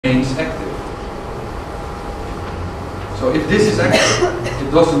So if this is accurate,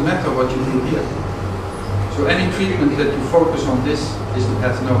 it doesn't matter what you do here. So any treatment that you focus on this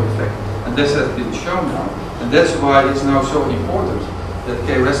has no effect. And this has been shown now. And that's why it's now so important that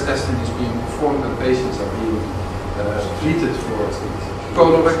KRAS testing is being performed and patients are being treated for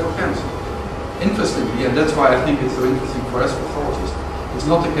colorectal cancer. Interestingly, and that's why I think it's so interesting for us pathologists, it's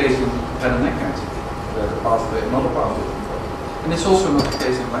not the case in head and neck cancer, where the pathway, another pathway is involved. And it's also not the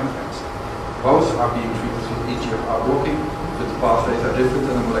case in lung cancer. Both are being treated with EGFR blocking, but the pathways are different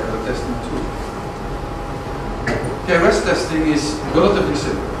and the molecular testing too. KRAS testing is relatively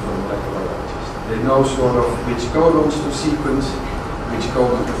simple for molecular biologists. They know sort of which codons to sequence, which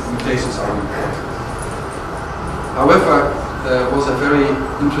codon mutations are important. However, there was a very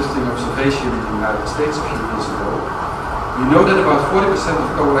interesting observation in the United States a few years ago. We know that about 40% of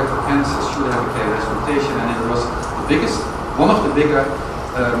colorectal cancers should have a KRAS mutation, and it was the biggest, one of the bigger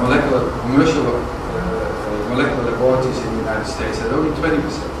commercial molecular laboratories in the United States had only 20%.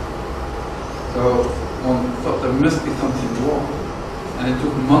 So one thought there must be something wrong, and it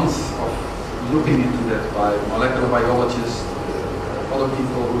took months of looking into that by molecular biologists, other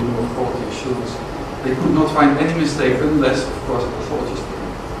people who knew of quality assurance. They could not find any mistake unless, of course, a pathologist did.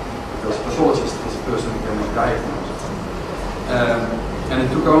 Because a pathologist is a person who can make diagnosis. And it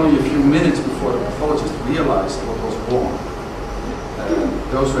took only a few minutes before the pathologist realized what was wrong.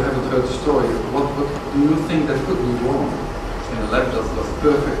 Those who haven't heard the story, what do you think that could be wrong in a lab that does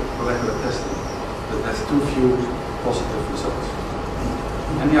perfect molecular testing, that has too few positive results?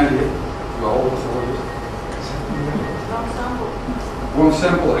 Any idea? You are all pathologists. Wrong sample. Wrong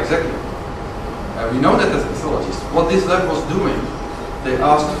sample, exactly. We know that as pathologists. What this lab was doing, they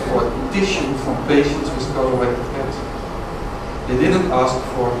asked for tissue from patients with colorectal cancer. They didn't ask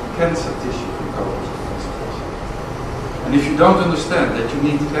for cancer tissue from colorectal cancer patients. And if you don't understand that you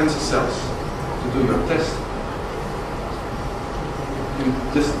need cancer cells to do your test, you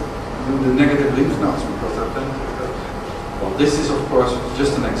just do the negative lymph nodes because there are plenty of those. Well, this is of course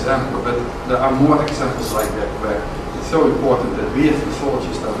just an example, but there are more examples like that where it's so important that we as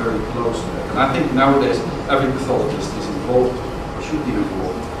pathologists are very close to that. And I think nowadays every pathologist is involved, or should be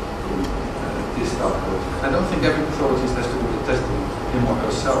involved, in this type of work. I don't think every pathologist has to do the testing him or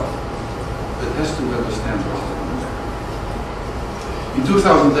herself, but has to understand what's going on. In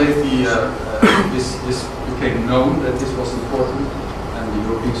 2008, this became known that this was important, and the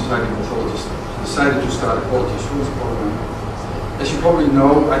European Society of Pathologists decided to start a quality assurance program. As you probably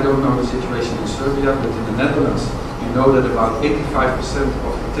know, I don't know the situation in Serbia, but in the Netherlands, you know that about 85%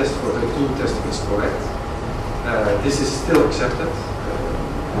 of the test for HER2 testing is correct. This is still accepted,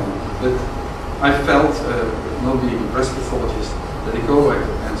 but I felt, not being a breast pathologist, that in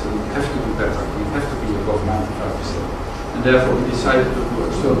colorectal cancer we have to do better, we have to be above 95%. And therefore we decided to do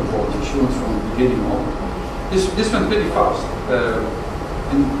external quality assurance from the beginning on. This went pretty fast.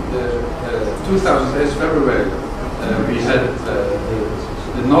 In 2008 February, we had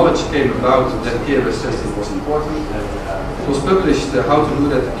the knowledge came about that KRAS testing was important. It was published how to do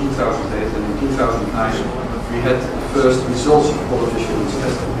that in 2008, and in 2009 we had the first results of quality assurance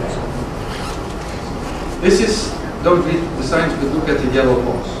testing. This is, don't read the science, but look at the yellow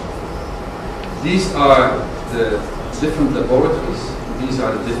box. These are the different laboratories, these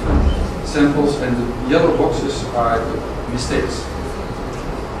are the different samples, and the yellow boxes are the mistakes.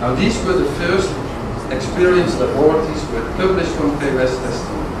 Now these were the first experienced laboratories who had published on KRAS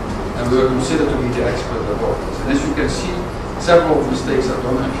testing and were considered to be the expert laboratories. And as you can see, several of the mistakes are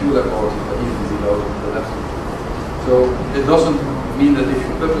done, and a few laboratories are even below the left. So it doesn't mean that if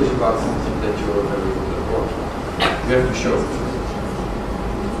you publish about something that you're a very good laboratory. You have to show it.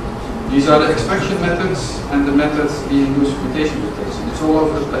 These are the extraction methods and the methods being used for mutation detection. It's all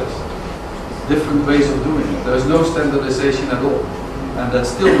over the place. Different ways of doing it. There is no standardization at all. And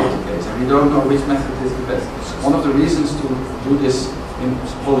that's still not the case, and we don't know which method is the best. One of the reasons to do this in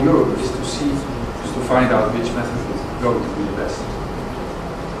whole Europe is to find out which method is going to be the best.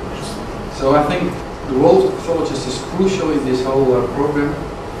 So I think the role of the pathologist is crucial in this whole program,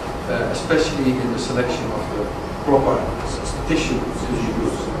 especially in the selection of the proper tissue to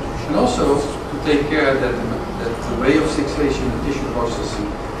use. And also to take care that the way of fixation and tissue processing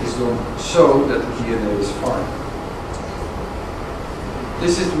is done so that the DNA is fine.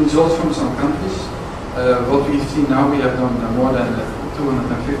 This is the results from some countries. What we've seen now, we have done more than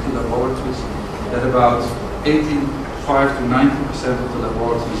 250 laboratories, that about 85 to 90% of the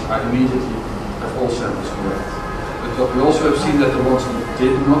laboratories are immediately have all samples correct. But what we also have seen that the ones that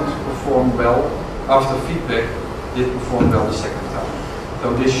did not perform well after feedback did perform well the second time.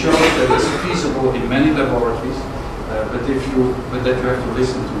 So this shows that it's feasible in many laboratories, but that you have to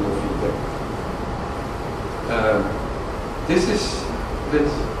listen to the feedback. this is a bit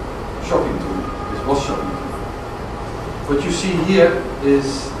shocking to me. It was shocking to me. What you see here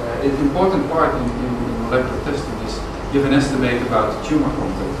is an important part in molecular testing is give an estimate about the tumor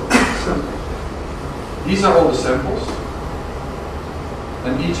content of the sample. These are all the samples,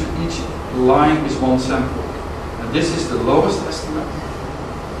 and each line is one sample. And this is the lowest estimate,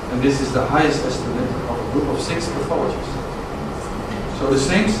 and this is the highest estimate of a group of 6 pathologists. So the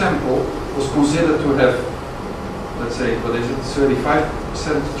same sample was considered to have, let's say, what is it,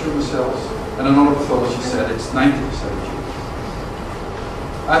 35% tumor cells, and another pathologist said it's 90% tumor.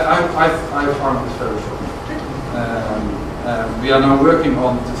 I found this very shocking. We are now working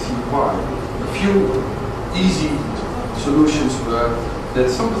on to see why. A few easy solutions were that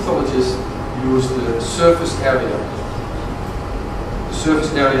some pathologists use the surface area. The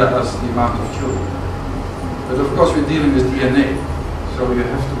surface area as the amount of tumor. But of course we're dealing with DNA, so you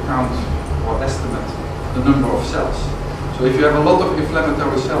have to count or estimate the number of cells. So if you have a lot of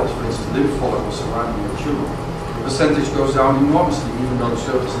inflammatory cells, for instance lymph follicles surrounding your tumor, the percentage goes down enormously even though the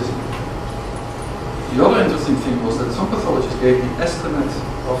surface is empty. The other interesting thing was that some pathologists gave the estimate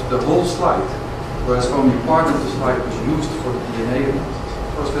of the whole slide, whereas only part of the slide was used for the DNA analysis.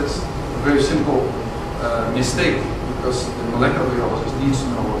 Of course, that's a very simple mistake, because the molecular biologist needs to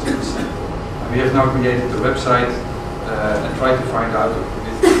know what's in the sample. And we have now created the website and tried to find out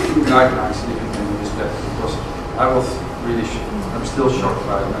with guidelines if we can do this better, because I was really, I'm still shocked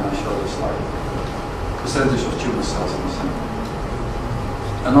by when I show this slide. Percentage of tumor cells in the sample.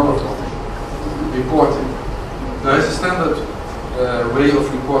 Another topic. Reporting. There is a standard way of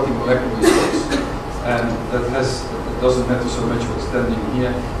reporting molecular results, and that doesn't matter so much what's standing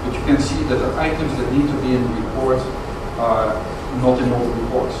here, but you can see that the items that need to be in the report are not in all the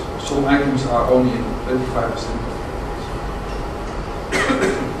reports. Some items are only in 25% of the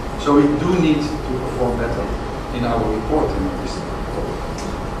reports. So we do need to perform better in our reporting of this topic.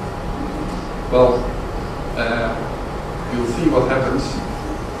 Well, you'll see what happens.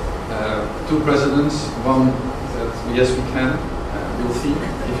 2 presidents, one said yes we can, we'll see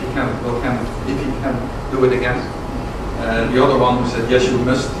if he can do it again. The other one said yes you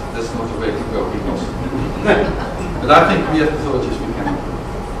must, that's not the way to go, because but I think we as pathologists we can.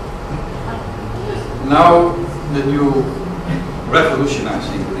 Now the new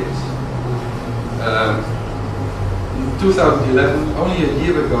revolutionizing it is. In 2011, only a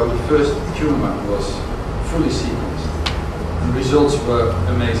year ago, the first tumor was fully sequenced and results were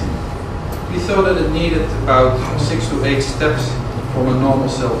amazing. We thought that it needed about 6 to 8 steps from a normal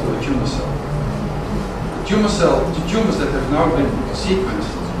cell to a tumor cell. The tumors that have now been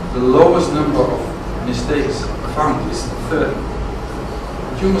sequenced, the lowest number of mistakes found is 30.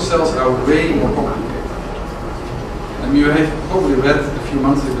 Tumor cells are way more complicated. And you have probably read a few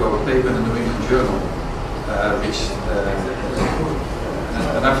months ago a paper in the New England Journal,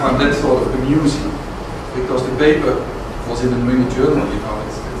 and I found that sort of amusing, because the paper was in the New England Journal, you know,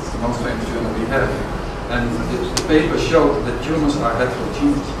 it's the most famous journal we have, and the paper showed that tumors are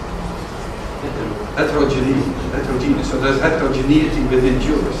heterogeneous. So there's heterogeneity within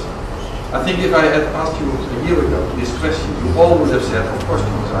tumors. I think if I had asked you a year ago this question, you all would have said, of course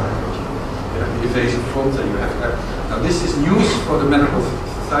tumors are heterogeneous. You have the invasive front and you have. Now this is news for the medical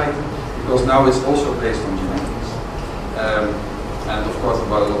society, because now it's also based on genetics. And of course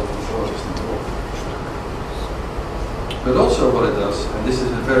about a lot of pathologists involved. But also what it does, and this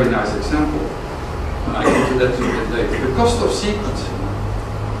is a very nice example, and I come to that later, the cost of sequencing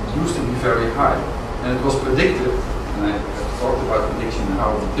used to be very high, and it was predicted, and I talked about prediction and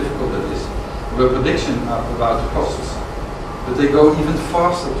how difficult that is. There were predictions about the costs, but they go even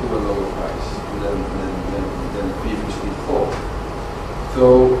faster to a lower price than previously thought.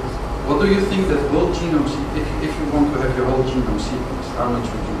 So, what do you think that whole genome, if you want to have your whole genome sequenced, how much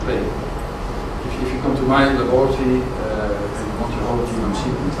would you pay? If you come to my laboratory and you want your whole genome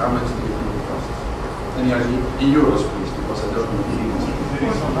sequenced, how much do you think it costs? Any idea? In euros, please, because I don't know the euros.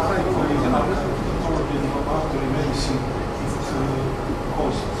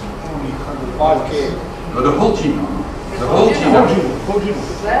 No, the whole genome. The whole genome.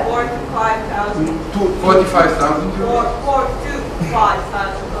 45,000. 45,000 euros?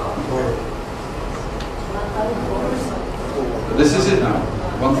 45,000. This is it now,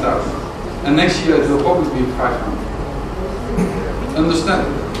 1,000. And next year it will probably be 500.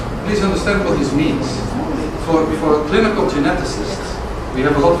 Please understand what this means. For clinical geneticists, we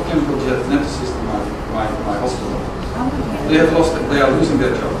have a lot of clinical geneticists in my hospital. They are losing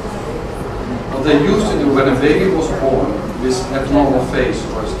their job. What they used to do when a baby was born with abnormal face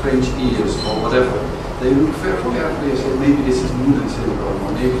or strange ears or whatever, they look very carefully and say maybe this is Noonan syndrome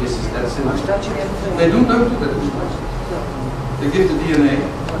or maybe this is that syndrome. They don't do that anymore. They give the DNA,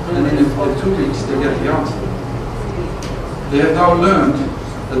 and in 2 weeks they get the answer. They have now learned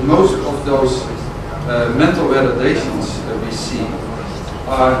that most of those mental validations that we see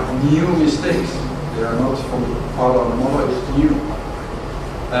are new mistakes. They are not from the father or the mother, it's new.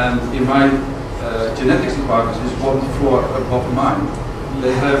 And in my genetics department, is 1 floor above mine,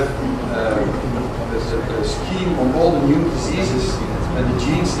 they have a scheme on all the new diseases and the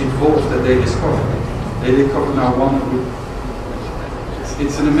genes involved that they discover. They discover now 100.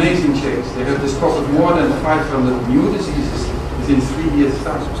 It's an amazing change. They have discovered more than 500 new diseases within 3 years'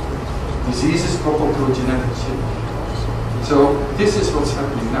 time. Diseases coupled to a genetic change. So this is what's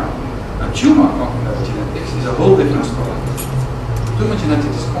happening now. Now tumor genetics is a whole different story. Tumor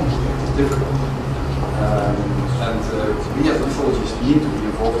genetics is complicated, it's difficult. We as pathologists need to be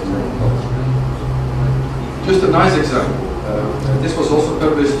involved in that. Just a nice example. This was also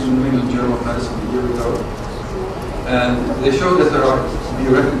published in the New England Journal of Medicine a year ago. And they show that there are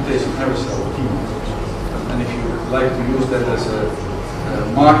mutation hairy-cell females. And if you like to use that as a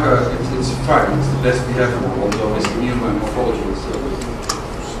marker, it's fine. It's the best we have, although it's immunomorphology.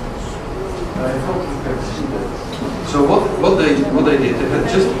 I hope you can see that. So what they did, they had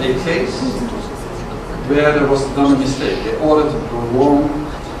just a case where there was done a mistake. They ordered the wrong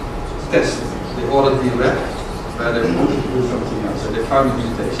test. They ordered the rep where they wanted to do something else. And they found a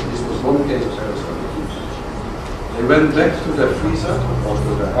mutation. This was one case of hairy-cell. They went back to their freezer or to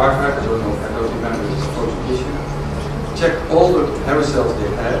their archive. I don't remember this issue. Checked all the hairy cells they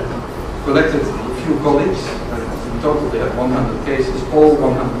had, collected a few colleagues. In total, they had 100 cases. All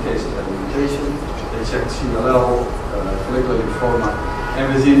 100 cases had a mutation. They checked CLL, follicular lymphoma, and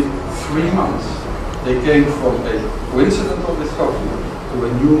within 3 months, they came from a coincidental discovery to a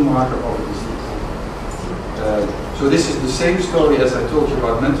new marker of a disease. So this is the same story as I told you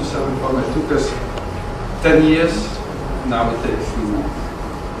about mantle cell lymphoma. It took us 10 years. Now it takes 3 months.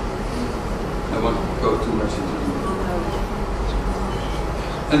 I won't go too much into it.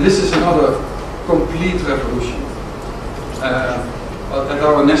 And this is another complete revolution. At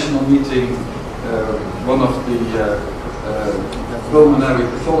our national meeting, one of the pulmonary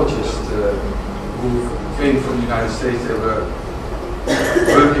pathologists who came from the United States, they were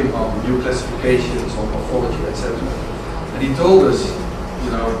working on new classifications, on morphology, etc. And he told us,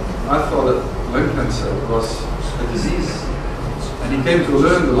 you know, I thought that lung cancer was a disease. And he came to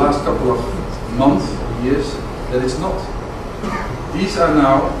learn the last couple of months, years, that it's not. These are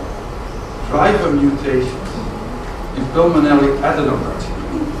now driver mutations in pulmonary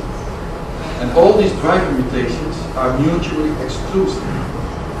adenocarcinoma. And all these driver mutations are mutually exclusive.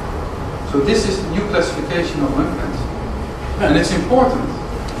 So this is the new classification of lung cancer. And it's important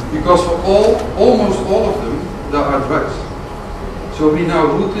because for almost all of them, there are drugs. So we now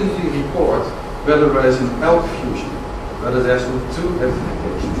routinely report whether there is an ALK fusion, whether there's two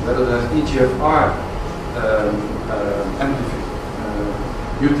amplification, whether there's EGFR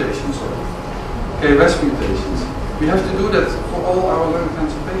mutations or KRAS mutations. We have to do that for all our lung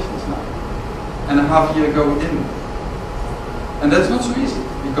cancer patients now. And a half year ago we didn't. And that's not so easy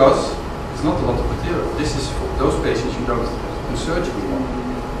because it's not a lot of material. This is for those patients you don't do surgery on.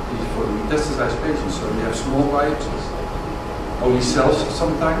 These are for the metastasized patients, so we have small biopsies. Only cells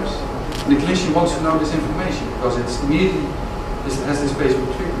sometimes. And the clinician wants to know this information because it's immediately has this patient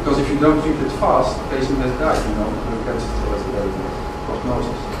treated. Because if you don't treat it fast, the patient has died. You know, lung cancer still has a very good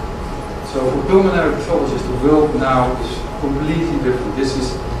prognosis. So for pulmonary pathologists, the world now is completely different. This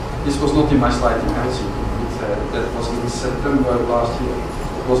was not in my slide in Helsinki. That was in September last year.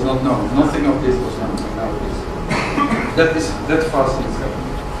 It was not known. Nothing of this was known. Now it is. That fast things happen.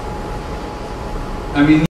 I mean.